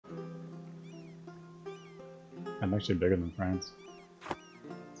I'm actually bigger than France.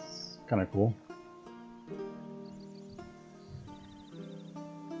 It's kind of cool.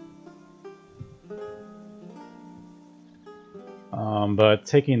 But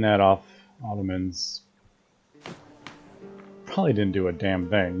taking that off Ottomans probably didn't do a damn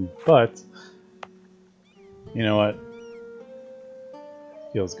thing, but you know what?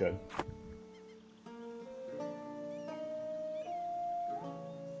 Feels good.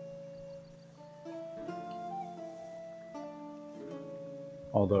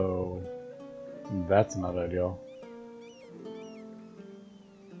 Although, that's not ideal.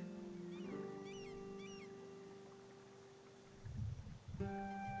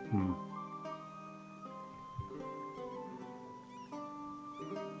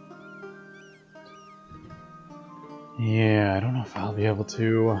 Yeah, I don't know if I'll be able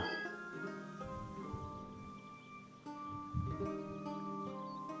to.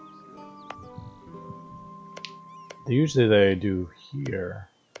 Usually they do here.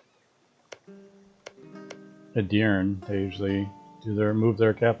 At Deern, they usually do their move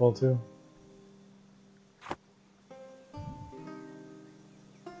their capital to.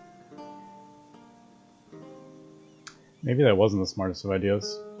 Maybe that wasn't the smartest of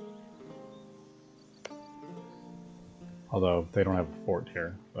ideas. Although they don't have a fort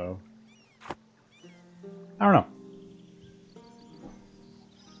here, so I don't know.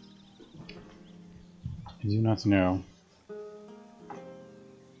 I do not know.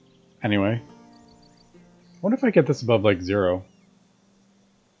 Anyway, what if I get this above like 0?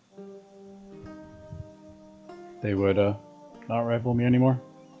 They would not rival me anymore.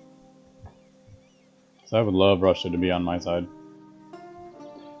 So I would love Russia to be on my side.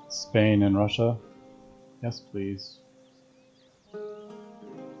 Spain and Russia, yes please.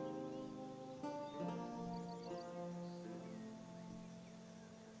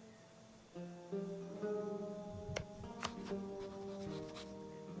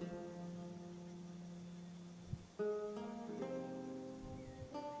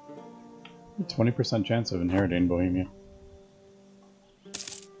 A 20% chance of inheriting Bohemia.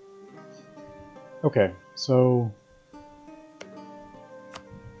 Okay, so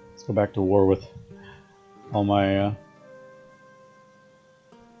let's go back to war with all my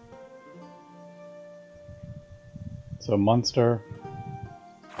so Munster.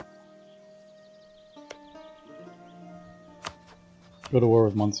 Go to war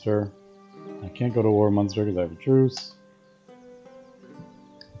with Munster. I can't go to war with Munster because I have a truce.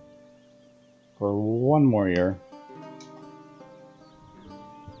 For 1 more year.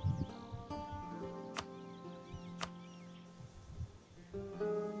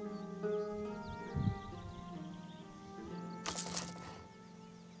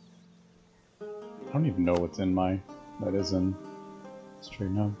 I don't even know what's in my... that is in this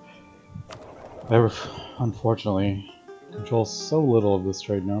trade node. I unfortunately control so little of this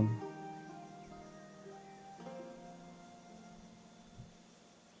trade node.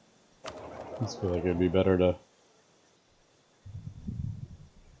 I just feel like it'd be better to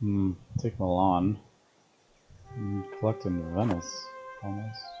take Milan and collect in Venice,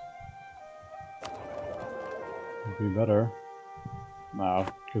 almost. It'd be better. No,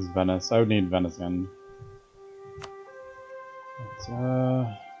 because Venice. I would need Venice in.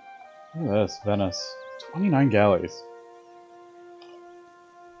 But, look at this, Venice. 29 galleys.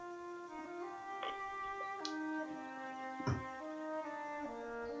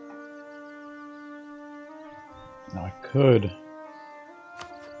 Now I could.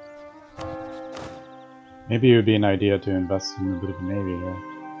 Maybe it would be an idea to invest in a bit of a navy here.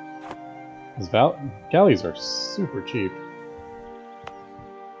 Because galleys are super cheap.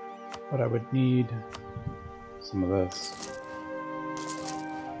 But I would need some of this.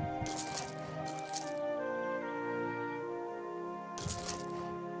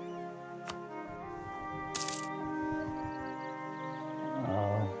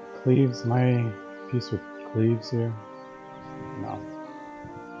 Cleves, my piece with Cleves here? No.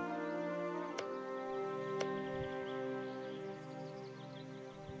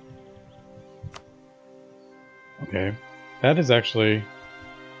 Okay, that is actually...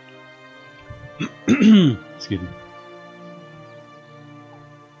 excuse me.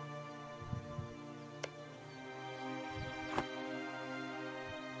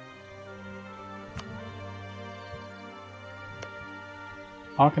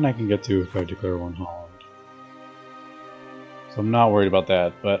 Aachen I can get to if I declare one Holland. So I'm not worried about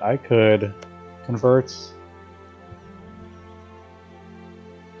that, but I could convert...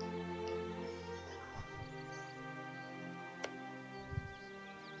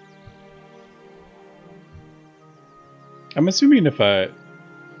 I'm assuming if I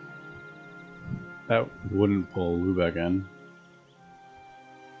That wouldn't pull Lubeck in.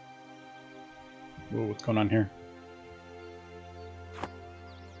 Whoa, what's going on here?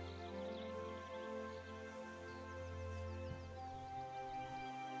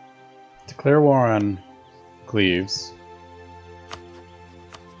 Declare war on Cleves.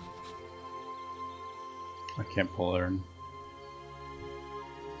 I can't pull her in.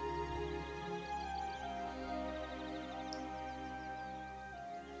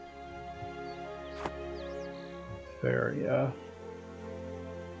 There, yeah.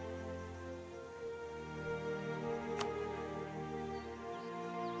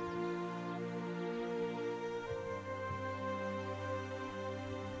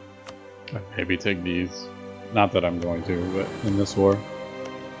 I'd maybe take these. Not that I'm going to, but in this war.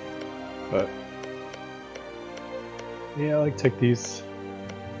 But yeah, like take these.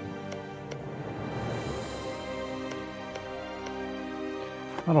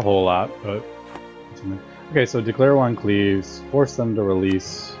 Not a whole lot, but okay. So declare war on Cleves, force them to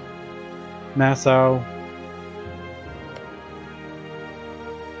release Nassau.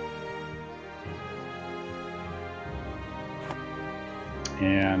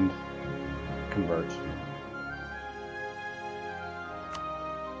 And convert.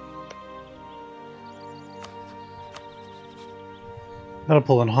 That'll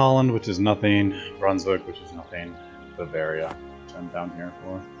pull in Holland, which is nothing. Brunswick, which is nothing. Bavaria, which I'm down here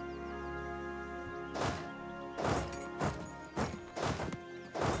for.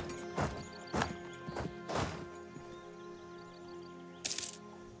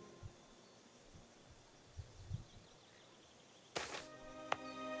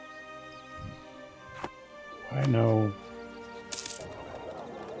 I know.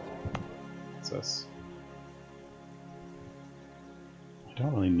 What's this? I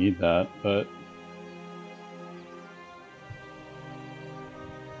don't really need that, but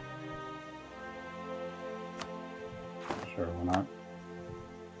sure, why not?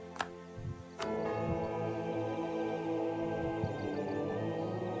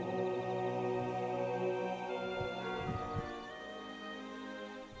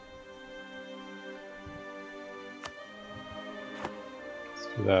 Let's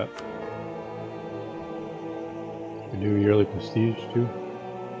do that. Should we do yearly prestige too?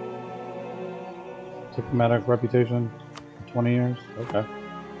 Diplomatic reputation for 20 years? Okay.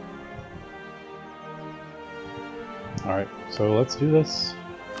 Alright, so let's do this.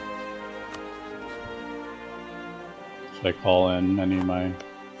 Should I call in any of my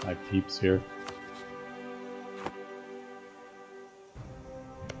peeps here?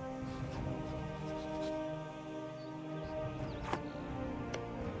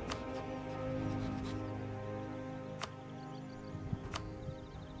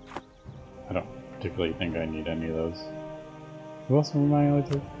 I don't particularly think I need any of those. Who else am I allowed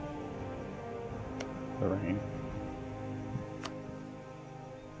to? The rain.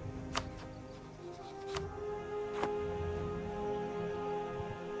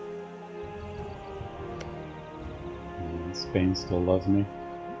 Spain still loves me.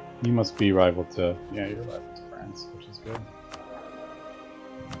 You must be rival to... yeah, you're rival to France, which is good.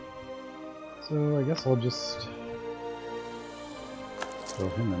 So I guess I'll just throw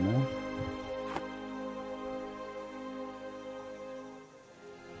him in there.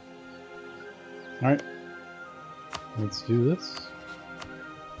 Alright, let's do this.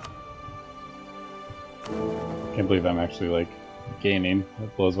 Can't believe I'm actually, like, gaining.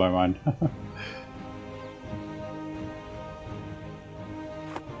 That blows my mind.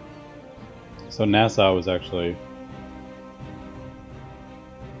 So Nassau was actually...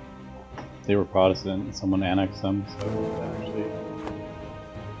 they were Protestant and someone annexed them, so that actually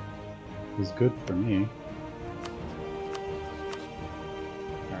was good for me.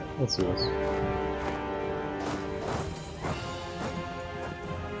 Alright, let's do this.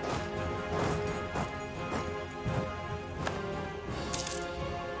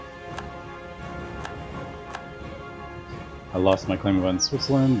 I lost my claim in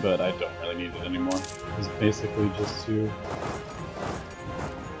Switzerland, but I don't really need it anymore. It's basically just to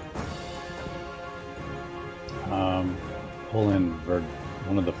pull in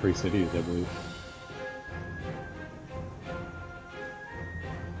one of the free cities, I believe.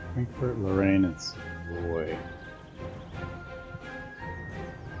 Frankfurt, Lorraine, and Savoy.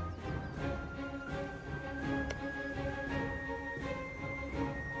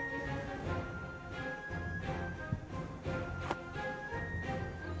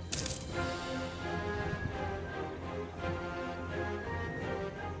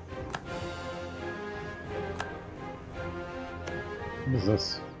 What is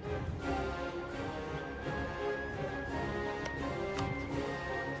this?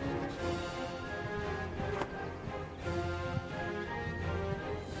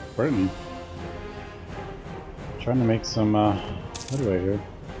 Britain. Trying to make some headway here.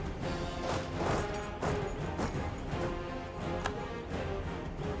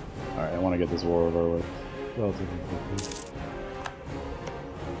 Alright, I want to get this war over with relatively quickly.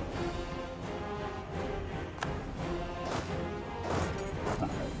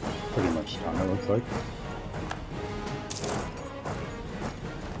 Alright, pretty much done, it looks like.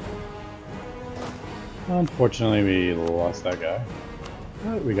 Unfortunately, we lost that guy.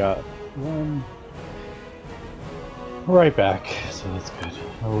 But we got one right back, so that's good.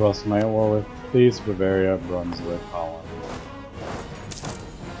 Who else am I at war with? Please, Bavaria, Brunswick, Holland.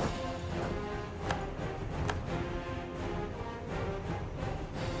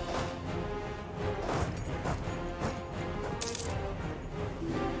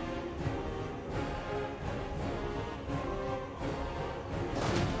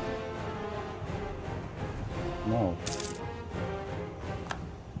 No.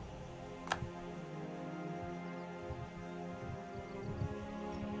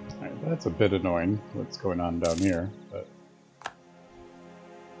 Alright, that's a bit annoying, what's going on down here, but...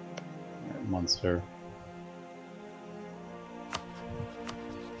 Alright, Munster.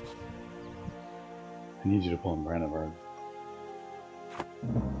 I need you to pull in Brandenburg.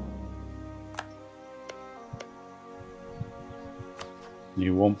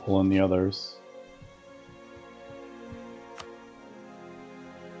 You won't pull in the others.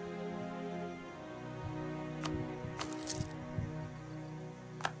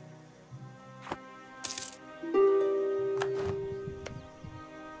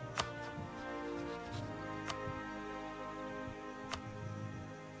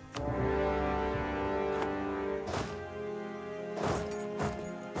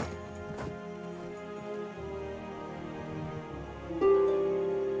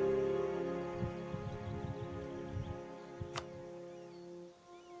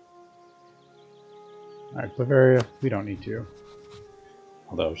 Alright, Bavaria, we don't need to.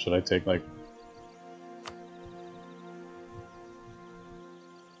 Although, should I take, like...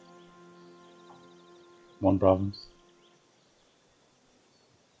 one province?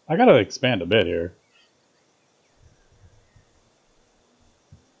 I gotta expand a bit here.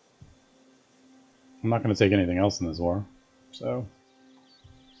 I'm not gonna take anything else in this war, so...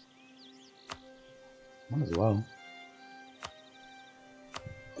 might as well.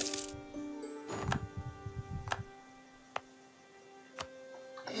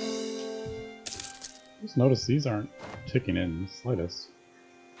 Just notice these aren't ticking in the slightest.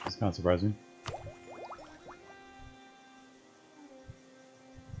 It's kind of surprising.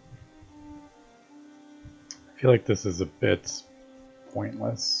 I feel like this is a bit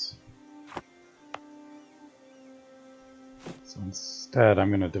pointless. So instead, I'm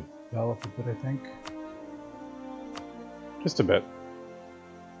going to develop a bit, I think. Just a bit.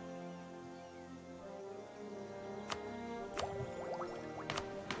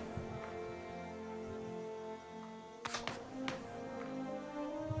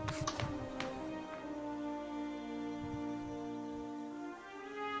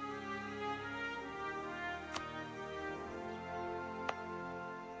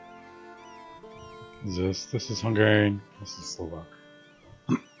 This is Hungarian, this is Slovak.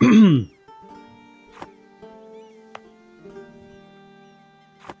 I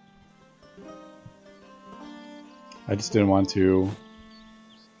just didn't want to...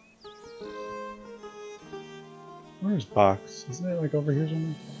 Where's Box? Isn't it like over here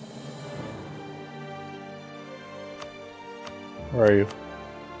somewhere? Where are you?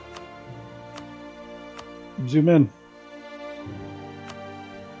 Zoom in.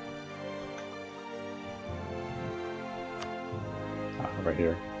 Right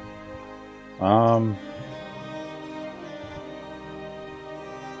here.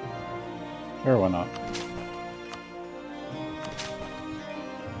 Sure, why not?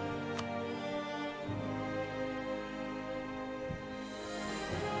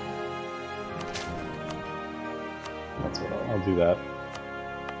 That's what I'll do that.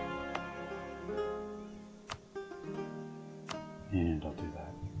 And I'll do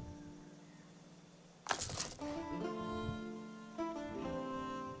that.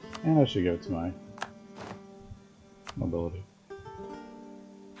 And I should give it to my mobility.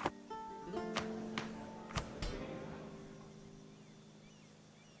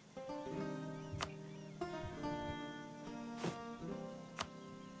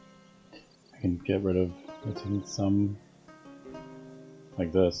 I can get rid of, I think, some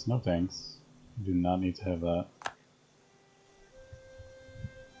like this. No thanks. I do not need to have that.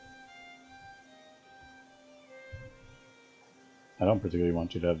 I don't particularly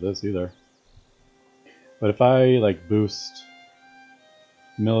want you to have this either. But if I like boost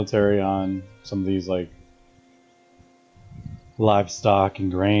military on some of these like livestock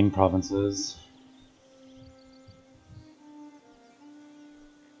and grain provinces.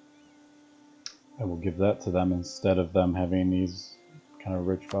 I will give that to them instead of them having these kind of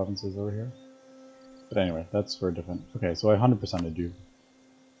rich provinces over here. But anyway, that's for a different... Okay, so I 100%ed you.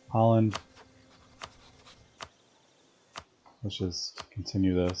 Holland. Let's just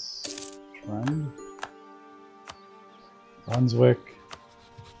continue this trend. Brunswick.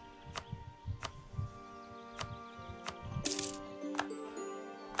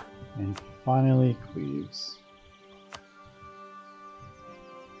 And finally, Cleves.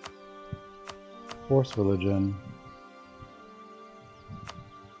 Force religion.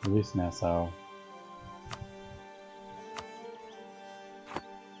 Release Nassau.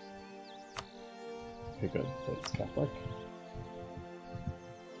 Okay, good. It's Catholic.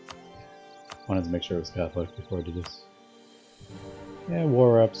 Wanted to make sure it was Catholic before I did this. Yeah,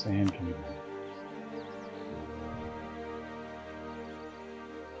 war reps and community.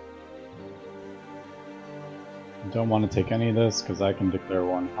 I don't want to take any of this because I can declare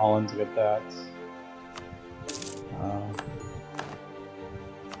war on Holland to get that.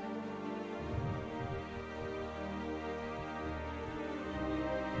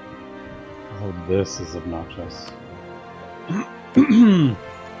 Oh, this is obnoxious. How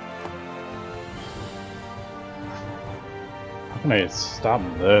can I stop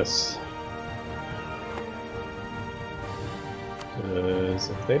this? Because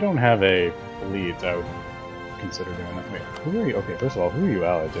if they don't have a fleet, I would consider doing that. Wait, who are you? Okay, first of all, who are you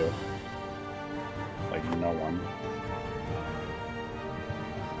allied to? Like, no one.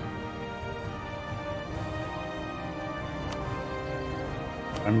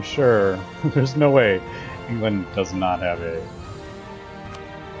 I'm sure there's no way England does not have a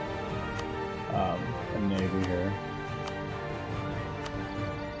navy here.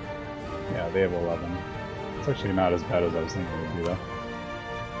 Yeah, they have 11. It's actually not as bad as I was thinking it would be, though.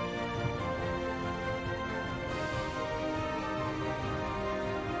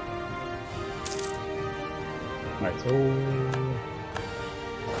 Alright, so...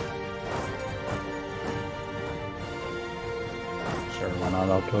 Sure, why not?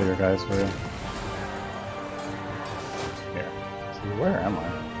 I'll kill your guys for you. Here. See, where am I?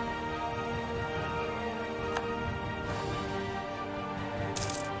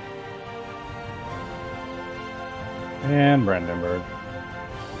 And Brandenburg.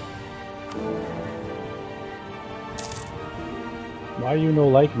 Why you no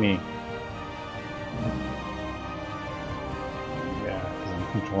like me? Yeah, because I'm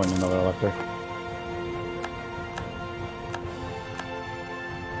controlling another elector.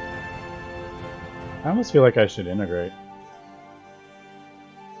 I almost feel like I should integrate.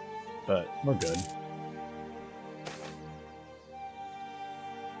 But we're good.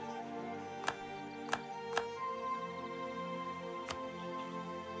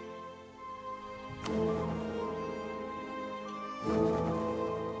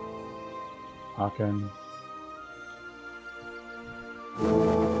 Aachen.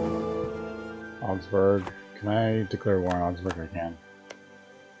 Augsburg. Can I declare war on Augsburg? I can.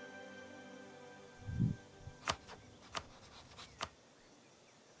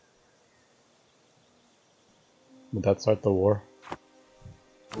 Would that start the war?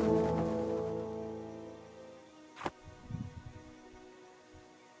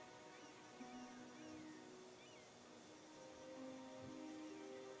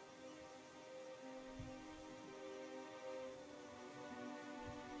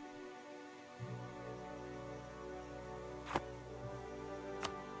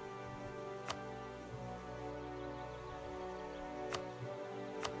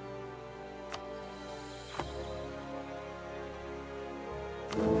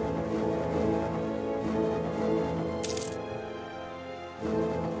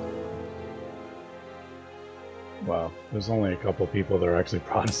 Wow, there's only a couple people that are actually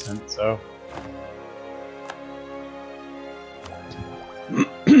Protestant, so...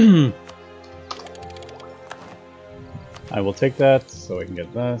 I will take that so I can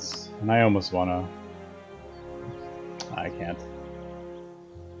get this, and I almost wanna... I can't.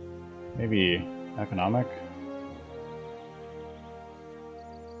 Maybe economic?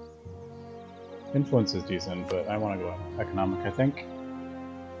 Influence is decent, but I want to go economic, I think.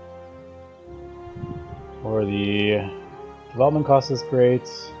 Or the development cost is great.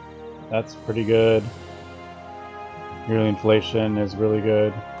 That's pretty good. Yearly inflation is really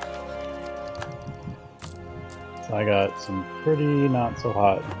good. So I got some pretty not so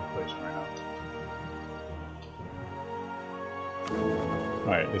hot inflation right now.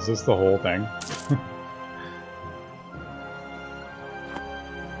 Alright, is this the whole thing?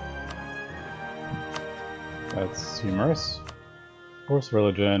 That's humorous. Force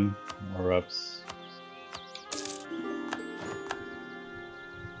religion, more reps.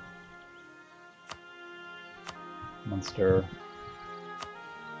 Munster,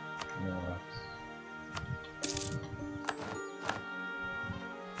 more reps.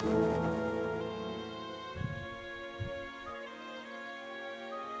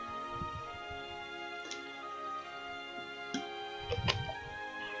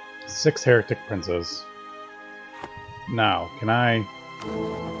 Six heretic princes. Now, can I...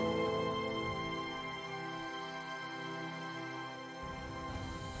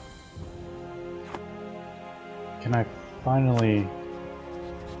 Can I finally...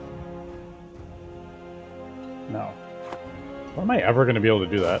 No. When am I ever going to be able to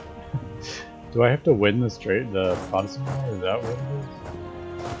do that? Do I have to win this trade, the Protestant war? Is that what it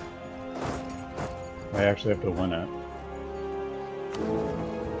is? I actually have to win it.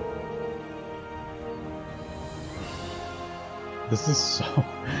 This is so...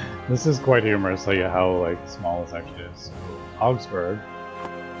 This is quite humorous, like how like small this actually is. Augsburg.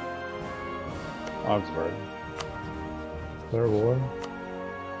 Augsburg. Declare war.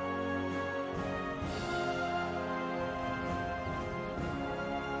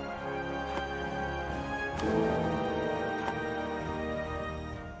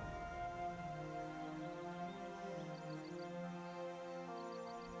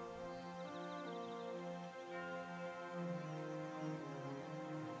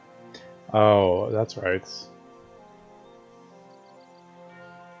 Oh, that's right.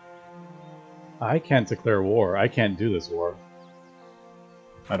 I can't declare war. I can't do this war.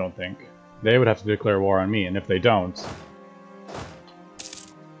 I don't think. They would have to declare war on me, and if they don't,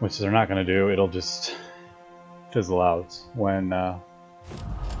 which they're not going to do, it'll just fizzle out when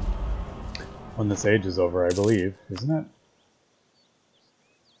this age is over, I believe, isn't it?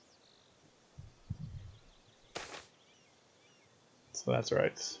 So that's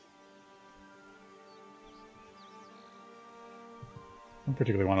right. I don't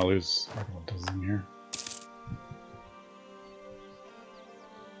particularly want to lose arguments in here.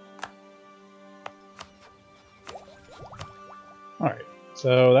 Alright,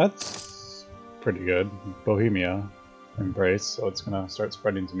 so that's pretty good. Bohemia embrace, so it's gonna start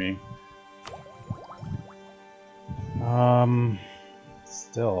spreading to me.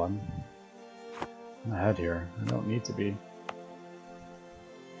 Still, I'm ahead here. I don't need to be.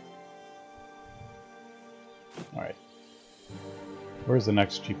 Alright. Where's the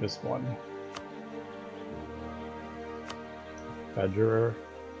next cheapest one? Federer.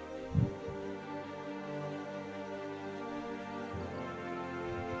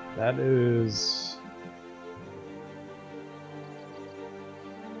 That is...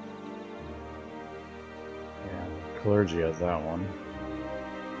 Yeah, clergy has that one.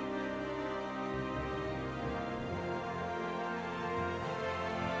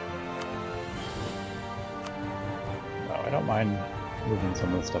 No, I don't mind moving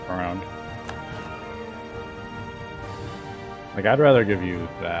some of the stuff around. Like, I'd rather give you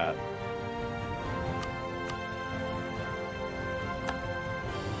that.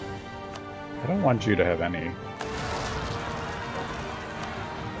 I don't want you to have any.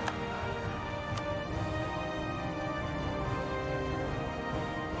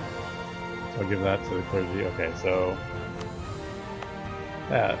 So I'll give that to the clergy. Okay, so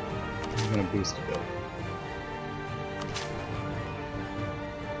that is going to boost a bit.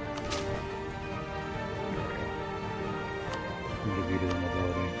 Give you to the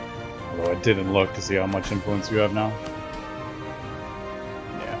nobility. Although I didn't look to see how much influence you have now.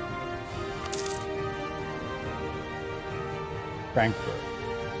 Frankfurt.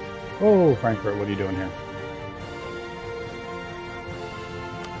 Oh, Frankfurt, what are you doing here?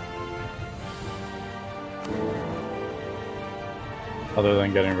 Other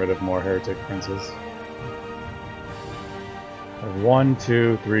than getting rid of more heretic princes. 1,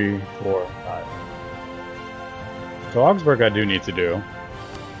 2, 3, 4, 5. So Augsburg I do need to do.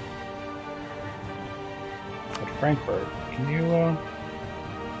 But Frankfurt, can you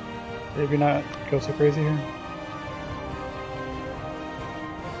maybe not go so crazy here?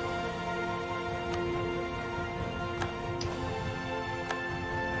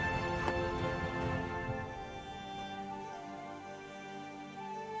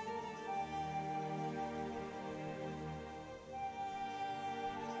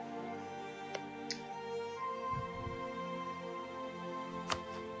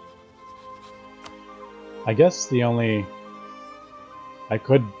 I guess the only... I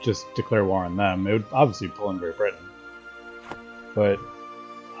could just declare war on them. It would obviously pull in Great Britain. But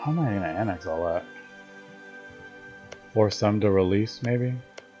how am I going to annex all that? Force them to release, maybe?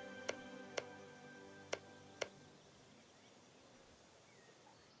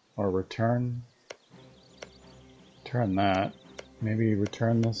 Or return that. Maybe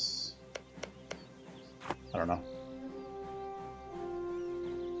return this. I don't know.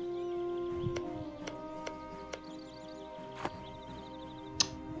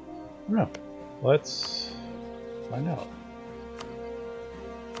 I don't know. Let's find out.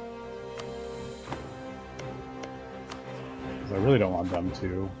 Because I really don't want them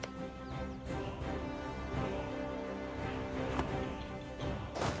to.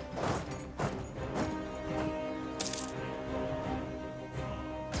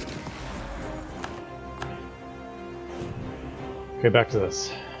 Okay, back to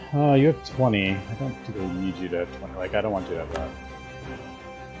this. You have 20. I don't particularly need you to have 20. Like, I don't want you to have that.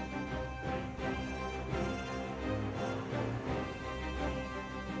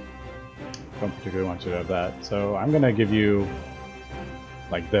 Don't particularly want you to have that. So I'm gonna give you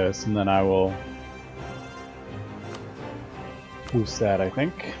like this, and then I will boost that, I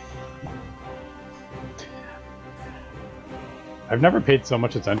think. I've never paid so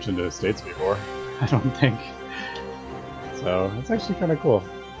much attention to estates before, I don't think. So it's actually kind of cool.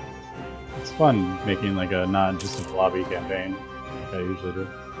 It's fun making like a not just a lobby campaign like I usually do.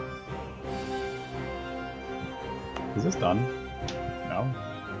 Is this done? No.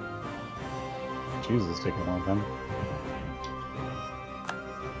 Jesus, it's taking a long time.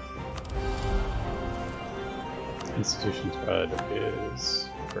 Institution spread is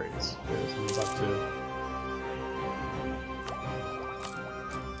great. I'm about to.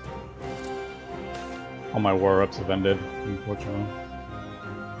 All my war-ups have ended, unfortunately.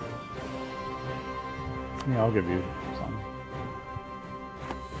 Yeah, I'll give you some.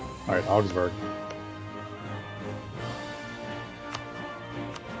 Alright, Augsburg.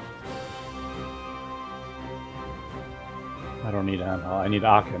 I don't need Anhalt. I need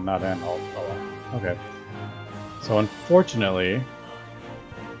Aachen, not Anhalt. Oh, okay. So unfortunately...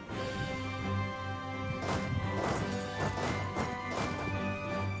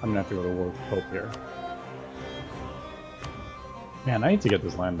 I'm gonna have to go to war with Pope here. Man, I need to get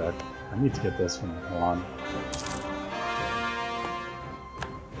this land back. I need to get this from Milan.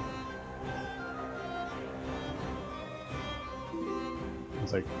 I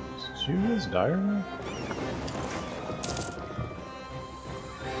was like, did you just die or not?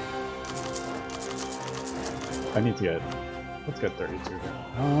 I need to get... Let's get 32.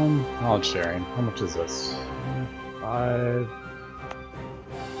 Knowledge sharing. How much is this? 5...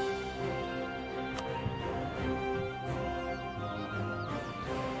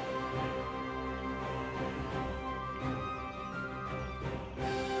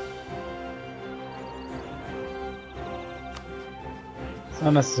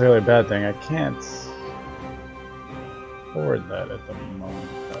 Not necessarily a bad thing. I can't afford that at the moment,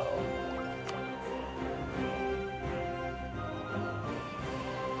 though.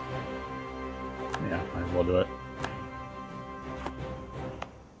 Yeah, might as well do it.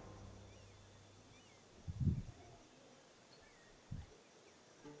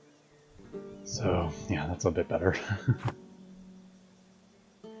 So, yeah, that's a bit better.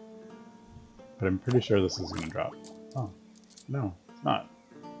 But I'm pretty sure this is going to drop. Oh, no. Not.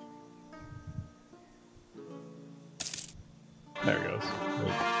 There it goes.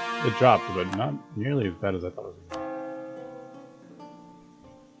 It dropped, but not nearly as bad as I thought it was.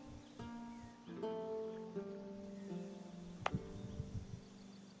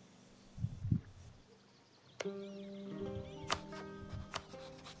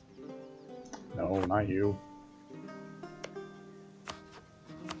 No, not you.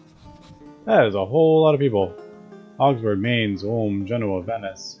 That is a whole lot of people. Augsburg, Mainz, Ulm, Genoa,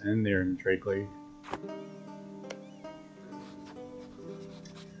 Venice, and they're in Trade League.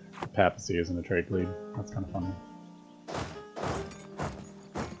 The Papacy is in the Trade League. That's kind of funny.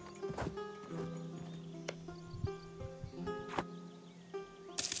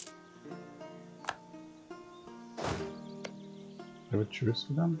 Do I have a truce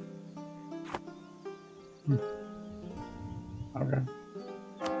with them? Okay.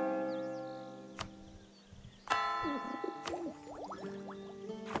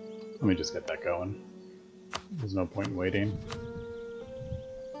 Let me just get that going. There's no point in waiting.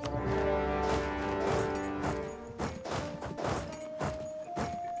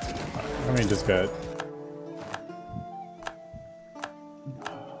 Let me just get...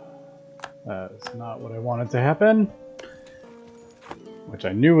 That is not what I wanted to happen. Which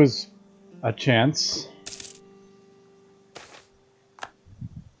I knew was a chance.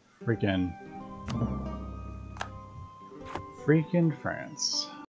 Freaking France.